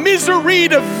 from misery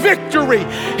to victory.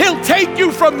 He'll take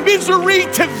you from misery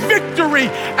to victory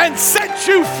and set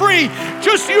you free.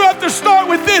 Just you have to start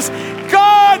with this.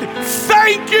 God,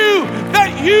 thank you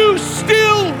that you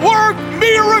still work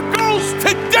miracles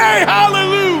today.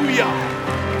 Hallelujah.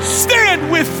 Stand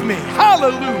with me.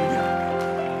 Hallelujah.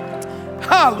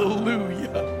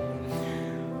 Hallelujah.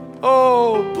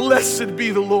 Oh, blessed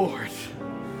be the Lord.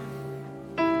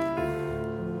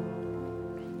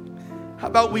 How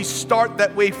about we start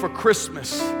that way for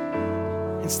Christmas?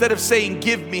 Instead of saying,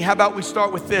 give me, how about we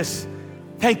start with this?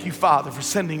 Thank you, Father, for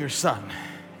sending your Son.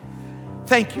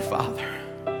 Thank you, Father.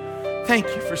 Thank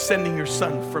you for sending your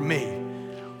Son for me.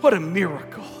 What a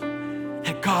miracle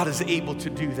that God is able to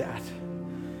do that.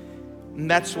 And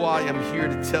that's why I'm here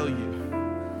to tell you.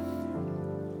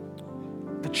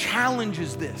 The challenge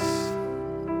is this.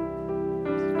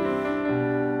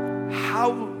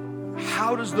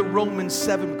 How does the Romans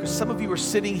 7, because some of you are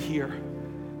sitting here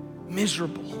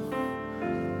miserable.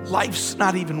 Life's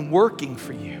not even working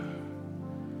for you.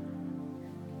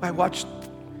 I watched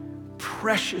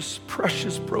precious,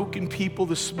 precious broken people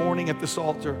this morning at this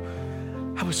altar.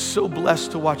 I was so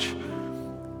blessed to watch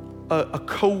a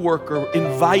coworker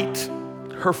invite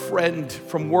her friend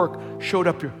from work, showed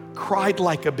up here, cried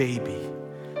like a baby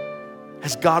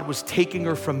as God was taking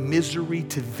her from misery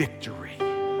to victory.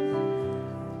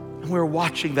 And we were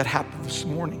watching that happen this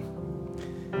morning.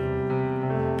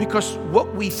 Because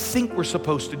what we think we're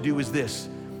supposed to do is this.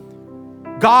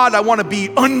 God, I want to be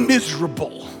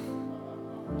unmiserable.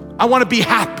 I want to be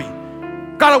happy.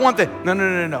 God, I want that.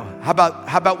 No.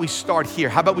 How about we start here?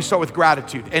 How about we start with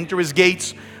gratitude? Enter his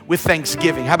gates with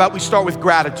thanksgiving. How about we start with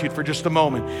gratitude for just a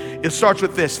moment? It starts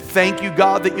with this. Thank you,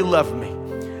 God, that you love me.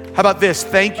 How about this?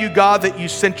 Thank you, God, that you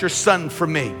sent your Son for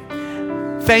me.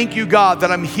 Thank you, God,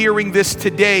 that I'm hearing this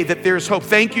today, that there's hope.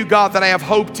 Thank you, God, that I have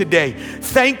hope today.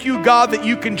 Thank you, God, that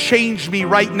you can change me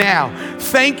right now.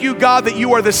 Thank you, God, that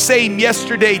you are the same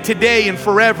yesterday, today, and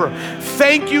forever.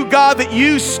 Thank you, God, that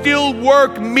you still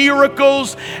work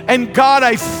miracles. And God,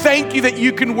 I thank you that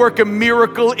you can work a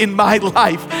miracle in my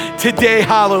life today.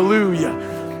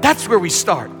 Hallelujah. That's where we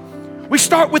start. We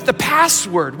start with the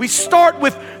password. We start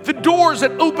with the doors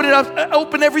that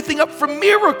open everything up for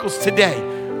miracles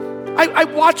today. I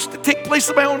watched it take place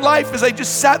in my own life as I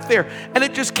just sat there, and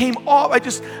it just came off.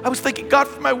 I was thanking God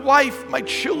for my wife, my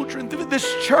children,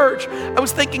 this church. I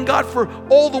was thanking God for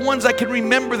all the ones I can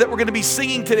remember that we're going to be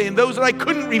singing today and those that I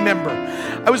couldn't remember.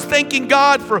 I was thanking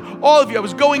God for all of you. I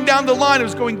was going down the line. I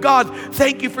was going, God,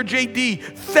 thank you for JD.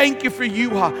 Thank you for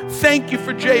Yuha. Thank you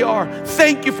for JR.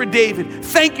 Thank you for David.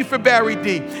 Thank you for Barry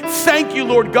D. Thank you,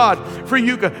 Lord God, for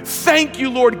Yuka. Thank you,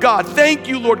 Lord God. Thank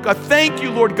you, Lord God. Thank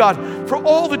you, Lord God, for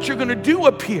all that you're going to do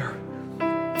up here.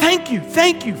 Thank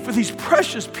you for these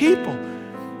precious people.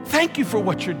 Thank you for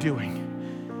what you're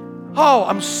doing. Oh,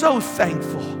 I'm so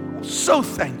thankful, so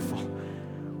thankful.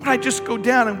 When I just go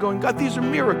down, I'm going, God, these are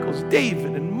miracles.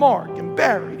 David and Mark and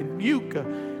Barry and Yuka.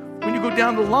 When you go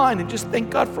down the line and just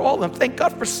thank God for all of them, thank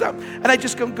God for some. And I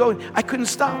just go, I couldn't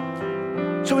stop.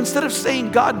 So instead of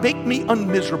saying, God, make me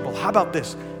unmiserable, how about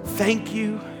this? Thank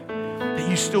you that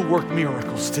you still work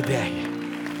miracles today.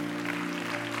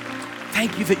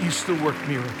 Thank you that you still work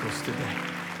miracles today.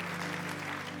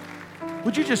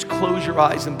 Would you just close your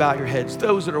eyes and bow your heads?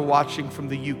 Those that are watching from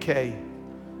the UK,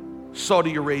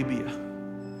 Saudi Arabia,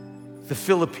 the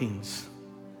Philippines,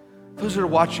 those that are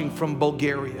watching from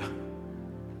Bulgaria,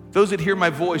 those that hear my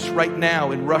voice right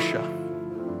now in Russia,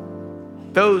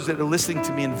 those that are listening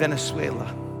to me in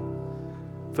Venezuela,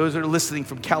 those that are listening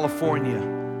from California,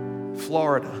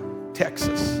 Florida,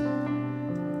 Texas,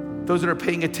 those that are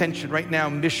paying attention right now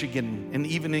in Michigan and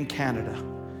even in Canada.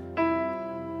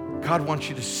 God wants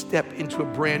you to step into a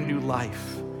brand new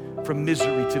life from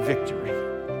misery to victory.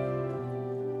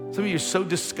 Some of you are so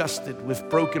disgusted with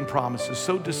broken promises,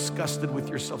 so disgusted with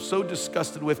yourself, so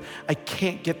disgusted with, I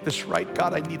can't get this right.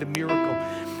 God, I need a miracle.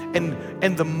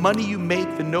 And the money you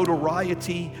make, the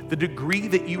notoriety, the degree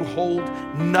that you hold,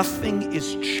 nothing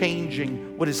is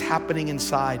changing what is happening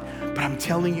inside. But I'm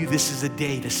telling you, this is a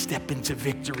day to step into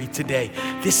victory today.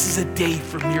 This is a day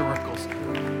for miracles.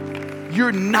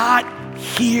 You're not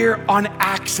here on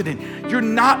accident. You're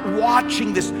not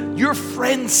watching this. Your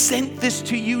friend sent this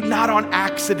to you not on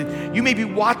accident. You may be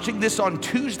watching this on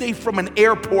Tuesday from an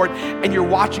airport, and you're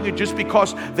watching it just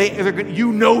because they're going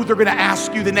to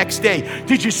ask you the next day,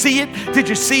 did you see it? Did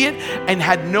you see it? And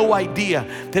had no idea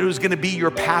that it was going to be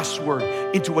your password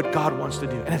into what God wants to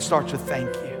do. And it starts with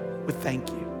thank you, with thank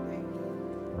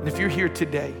you. And if you're here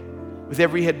today with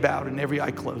every head bowed and every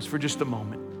eye closed for just a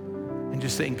moment and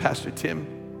just saying, Pastor Tim,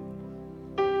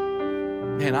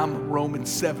 man, I'm a Romans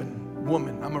 7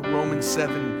 woman. I'm a Romans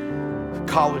 7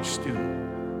 college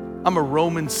student. I'm a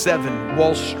Romans 7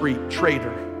 Wall Street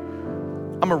trader.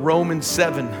 I'm a Romans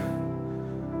 7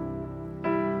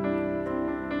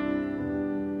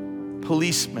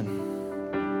 policeman.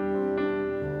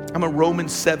 I'm a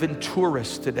Romans 7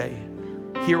 tourist today.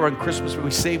 Here on Christmas, we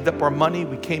saved up our money.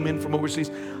 We came in from overseas.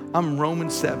 I'm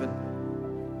Romans 7.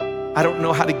 I don't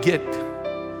know how to get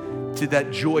to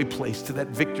that joy place, to that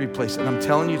victory place. And I'm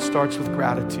telling you, it starts with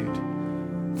gratitude.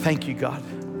 Thank you, God,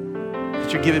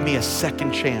 that you're giving me a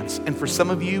second chance. And for some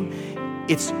of you,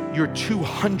 it's your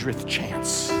 200th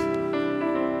chance.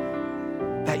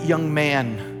 That young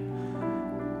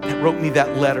man that wrote me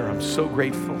that letter, I'm so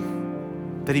grateful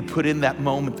that he put in that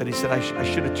moment that he said, I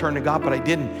should have turned to God, but I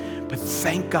didn't. But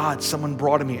thank God someone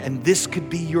brought him here. And this could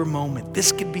be your moment.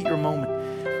 This could be your moment.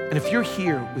 And if you're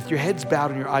here with your heads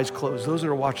bowed and your eyes closed, those that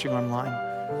are watching online,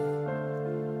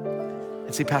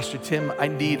 and say, Pastor Tim, I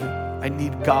need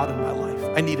God in my life.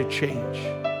 I need a change.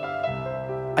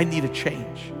 I need a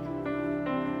change.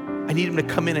 I need him to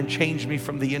come in and change me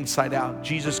from the inside out.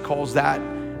 Jesus calls that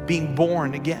being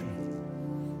born again.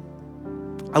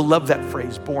 I love that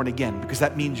phrase, born again, because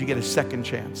that means you get a second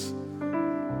chance.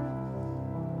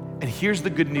 And here's the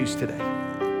good news today.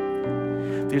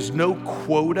 There's no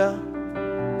quota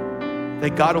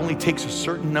that God only takes a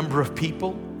certain number of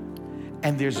people,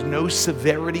 and there's no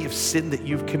severity of sin that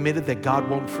you've committed that God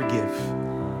won't forgive.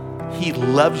 He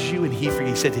loves you and he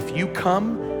forgives. He said, if you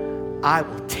come, I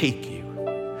will take you.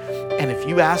 And if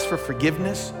you ask for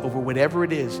forgiveness over whatever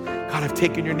it is, God, I've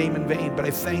taken your name in vain, but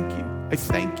I thank you. I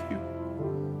thank you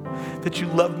that you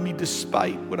love me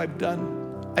despite what I've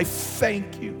done. I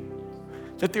thank you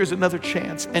that there's another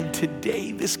chance. And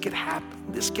today this could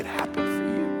happen. This could happen for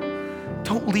you.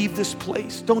 Don't leave this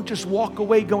place. Don't just walk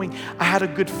away going, I had a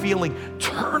good feeling.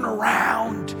 Turn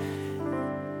around.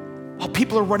 While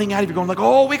people are running out of you going like,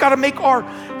 oh, we gotta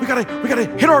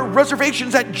hit our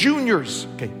reservations at Junior's.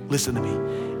 Okay, listen to me.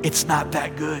 It's not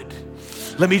that good.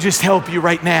 Let me just help you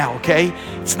right now, okay?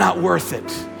 It's not worth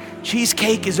it.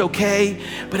 Cheesecake is okay,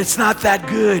 but it's not that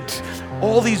good.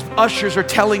 All these ushers are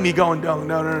telling me going,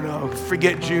 no,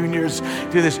 forget Junior's,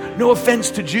 do this. No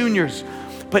offense to Junior's,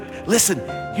 but listen,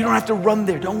 you don't have to run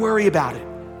there. Don't worry about it.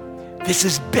 This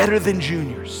is better than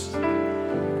Junior's.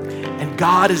 And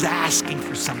God is asking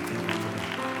for something.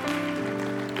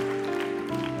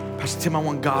 Pastor Tim, I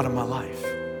want God in my life.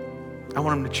 I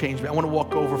want him to change me. I want to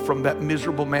walk over from that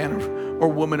miserable man or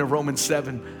woman of Romans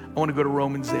 7. I want to go to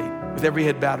Romans 8 with every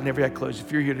head bowed and every eye closed.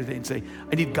 If you're here today and say,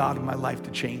 I need God in my life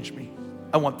to change me,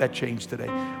 I want that change today.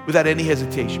 Without any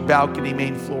hesitation, balcony,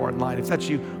 main floor, online. If that's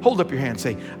you, hold up your hand.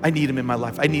 Say, I need him in my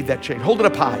life. I need that change. Hold it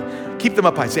up high. Keep them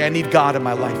up high. Say, I need God in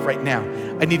my life right now.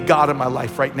 I need God in my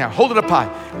life right now. Hold it up high.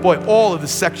 Boy, all of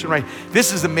this section right.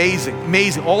 This is amazing,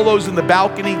 amazing. All those in the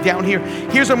balcony down here.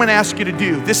 Here's what I'm going to ask you to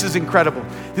do. This is incredible.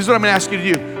 This is what I'm going to ask you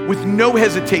to do with no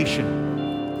hesitation.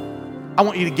 I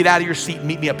want you to get out of your seat and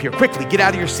meet me up here. Quickly, get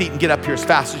out of your seat and get up here as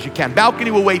fast as you can. Balcony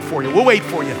will wait for you. We'll wait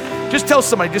for you. Just tell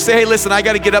somebody, just say, hey, listen, I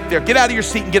got to get up there. Get out of your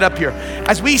seat and get up here.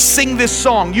 As we sing this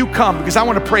song, you come because I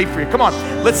want to pray for you. Come on,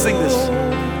 let's sing this.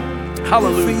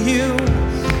 Hallelujah. For you,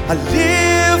 I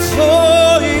live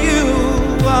for you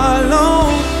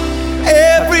alone.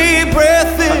 Every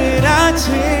breath that I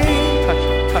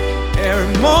take,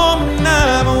 every moment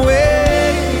I'm awake.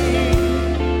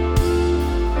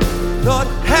 Lord,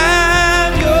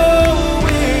 have your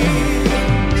way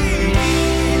in me.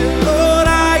 Lord,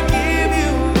 I give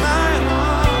you my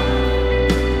heart.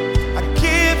 I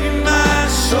give you my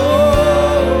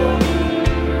soul.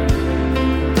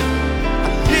 I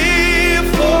live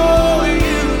for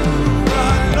you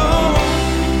alone.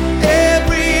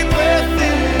 Every breath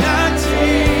that I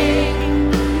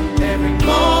take, every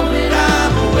moment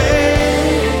I'm awake.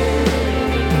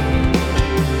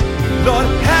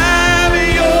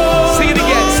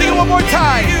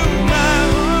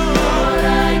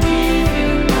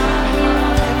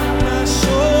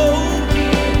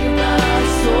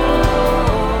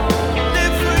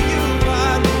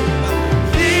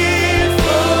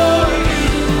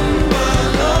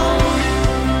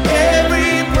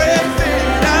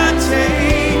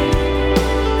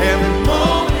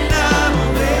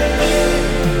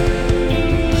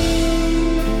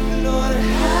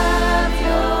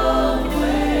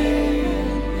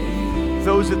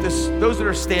 those that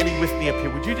are standing with me up here,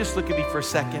 would you just look at me for a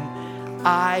second?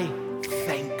 I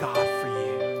thank God for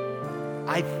you.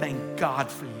 I thank God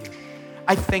for you.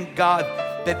 I thank God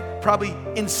that probably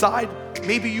inside,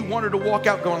 maybe you wanted to walk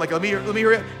out going like, let me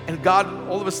hear it. And God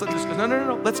all of a sudden just goes,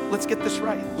 no, let's get this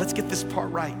right. Let's get this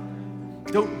part right.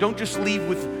 Don't just leave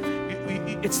with,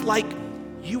 it's like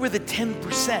you were the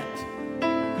 10%.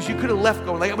 Because you could have left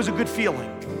going like, it was a good feeling.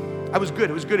 It was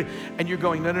good. And you're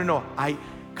going, no,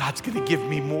 God's gonna give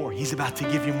me more. He's about to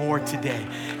give you more today.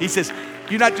 He says,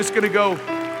 you're not just gonna go,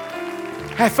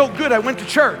 I felt good, I went to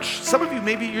church. Some of you,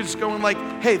 maybe you're just going like,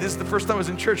 hey, this is the first time I was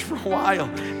in church for a while.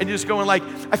 And you're just going like,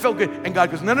 I felt good. And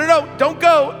God goes, no, don't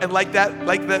go. And like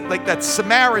that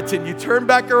Samaritan, you turn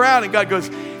back around and God goes,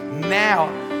 now,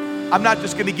 I'm not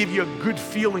just gonna give you a good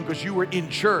feeling because you were in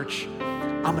church.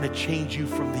 I'm gonna change you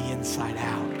from the inside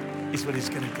out, is what he's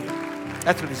gonna do.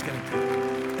 That's what he's gonna do.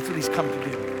 That's what he's come to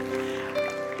do.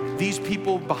 These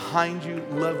people behind you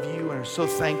love you and are so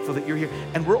thankful that you're here.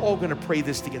 And we're all gonna pray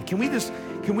this together. Can we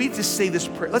just say this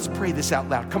prayer? Let's pray this out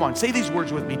loud. Come on, say these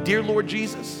words with me. Dear Lord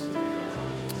Jesus,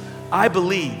 I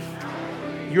believe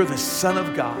you're the Son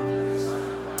of God.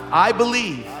 I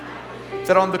believe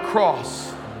that on the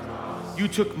cross, you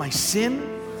took my sin,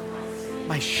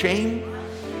 my shame,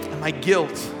 and my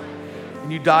guilt,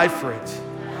 and you died for it.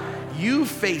 You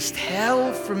faced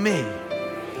hell for me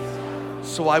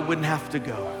so I wouldn't have to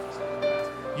go.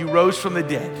 You rose from the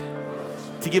dead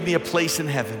to give me a place in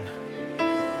heaven,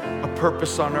 a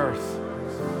purpose on earth,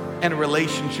 and a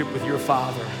relationship with your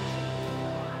Father.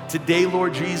 Today,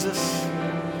 Lord Jesus,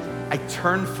 I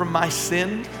turn from my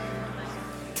sin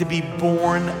to be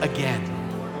born again.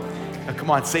 Now,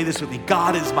 come on, say this with me.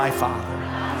 God is my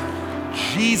Father.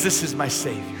 Jesus is my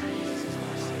Savior.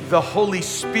 The Holy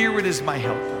Spirit is my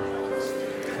helper.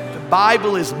 The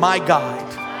Bible is my guide.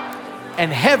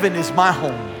 And heaven is my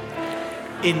home.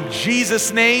 In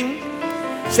Jesus' name,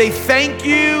 say thank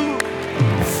you,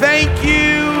 thank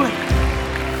you,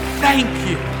 thank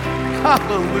you.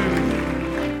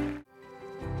 Hallelujah.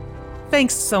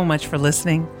 Thanks so much for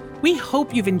listening. We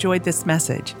hope you've enjoyed this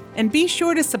message. And be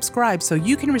sure to subscribe so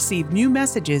you can receive new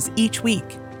messages each week.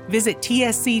 Visit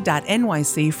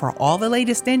tsc.nyc for all the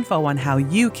latest info on how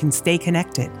you can stay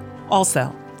connected.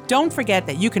 Also, don't forget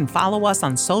that you can follow us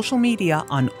on social media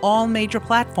on all major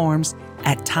platforms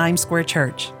at Times Square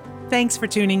Church. Thanks for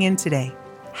tuning in today.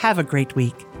 Have a great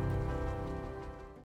week.